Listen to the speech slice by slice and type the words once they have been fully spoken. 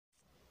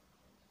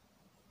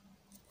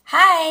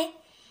Hi!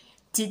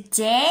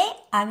 Today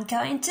I'm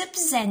going to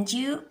present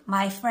you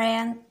my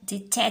friend the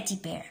teddy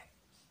bear.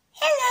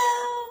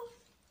 Hello!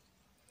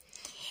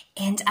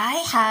 And I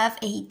have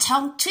a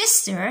tongue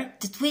twister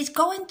that we're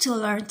going to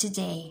learn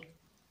today.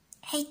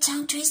 A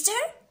tongue twister?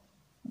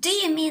 Do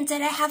you mean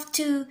that I have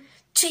to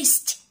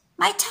twist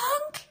my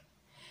tongue?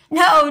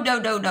 No.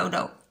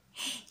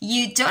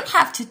 You don't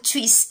have to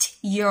twist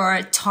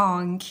your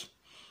tongue.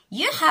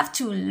 You have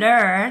to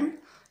learn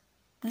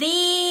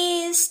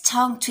this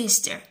tongue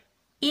twister.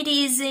 It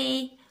is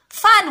a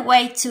fun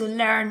way to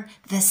learn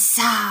the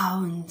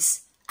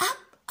sounds.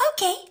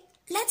 Okay,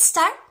 let's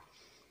start.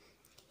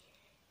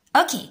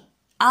 Okay,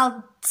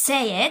 I'll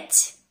say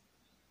it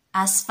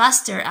as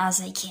faster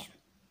as I can.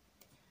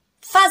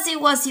 Fuzzy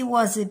Wuzzy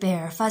was a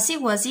bear. Fuzzy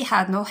Wuzzy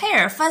had no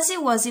hair. Fuzzy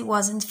Wuzzy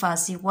wasn't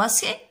fuzzy, was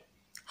he?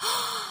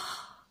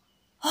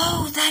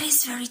 Oh, that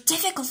is very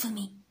difficult for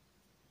me.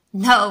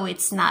 No,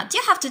 it's not.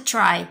 You have to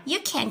try. You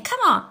can.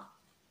 Come on.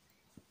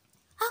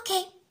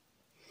 Okay.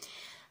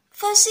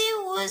 Fuzzy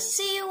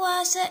Wuzzy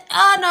was a...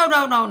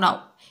 Oh,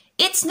 no.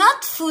 It's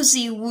not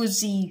Fuzzy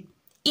Wuzzy.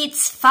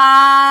 It's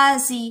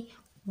Fuzzy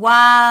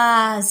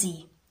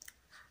Wuzzy.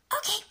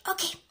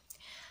 Okay.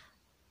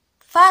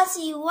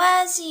 Fuzzy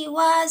Wuzzy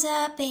was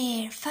a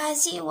bear.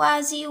 Fuzzy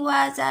Wuzzy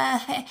was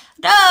a...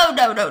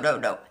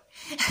 No.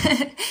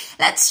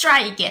 Let's try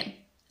again.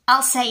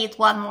 I'll say it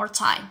one more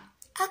time.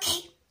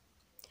 Okay.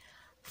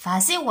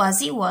 Fuzzy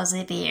Wuzzy was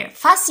a bear.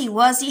 Fuzzy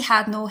Wuzzy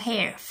had no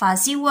hair.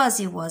 Fuzzy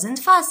Wuzzy wasn't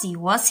fuzzy,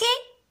 was he?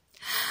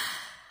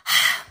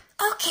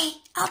 Okay,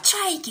 I'll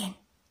try again.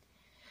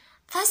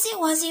 Fuzzy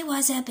Wuzzy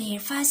was a bear.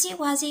 Fuzzy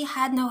Wuzzy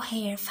had no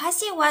hair.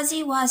 Fuzzy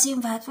Wuzzy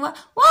wasn't fuzzy.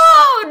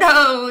 Whoa,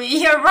 no,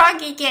 you're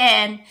wrong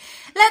again.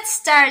 Let's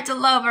start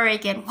all over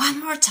again one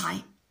more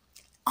time.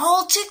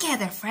 All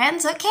together,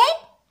 friends, okay?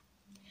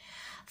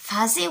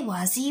 Fuzzy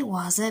Wuzzy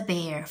was a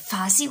bear.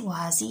 Fuzzy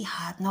Wuzzy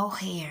had no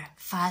hair.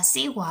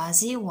 Fuzzy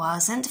Wuzzy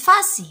wasn't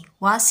fuzzy,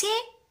 was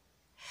he?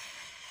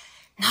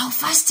 Now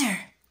faster.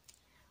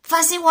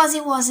 Fuzzy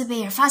Wuzzy was a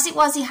bear. Fuzzy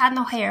Wuzzy had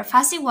no hair.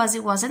 Fuzzy Wuzzy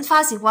wasn't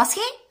fuzzy, was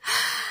he?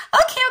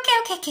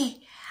 Okay.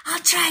 I'll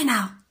try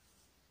now.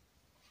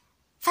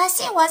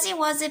 Fuzzy Wuzzy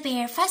was a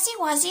bear. Fuzzy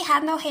Wuzzy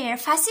had no hair.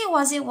 Fuzzy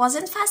Wuzzy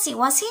wasn't fuzzy,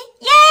 was he?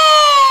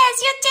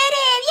 Yes, you did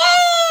it!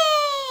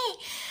 Yay!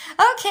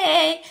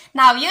 Okay,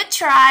 now you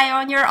try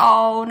on your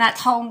own at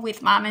home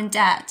with mom and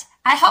dad.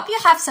 I hope you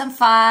have some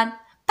fun.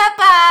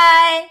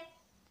 Bye-bye!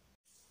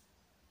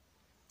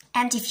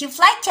 And if you've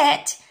liked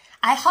it,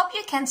 I hope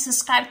you can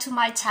subscribe to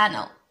my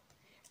channel,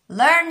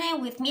 Learning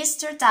with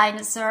Mr.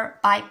 Dinosaur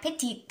by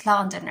Petite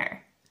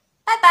Londoner.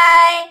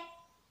 Bye-bye!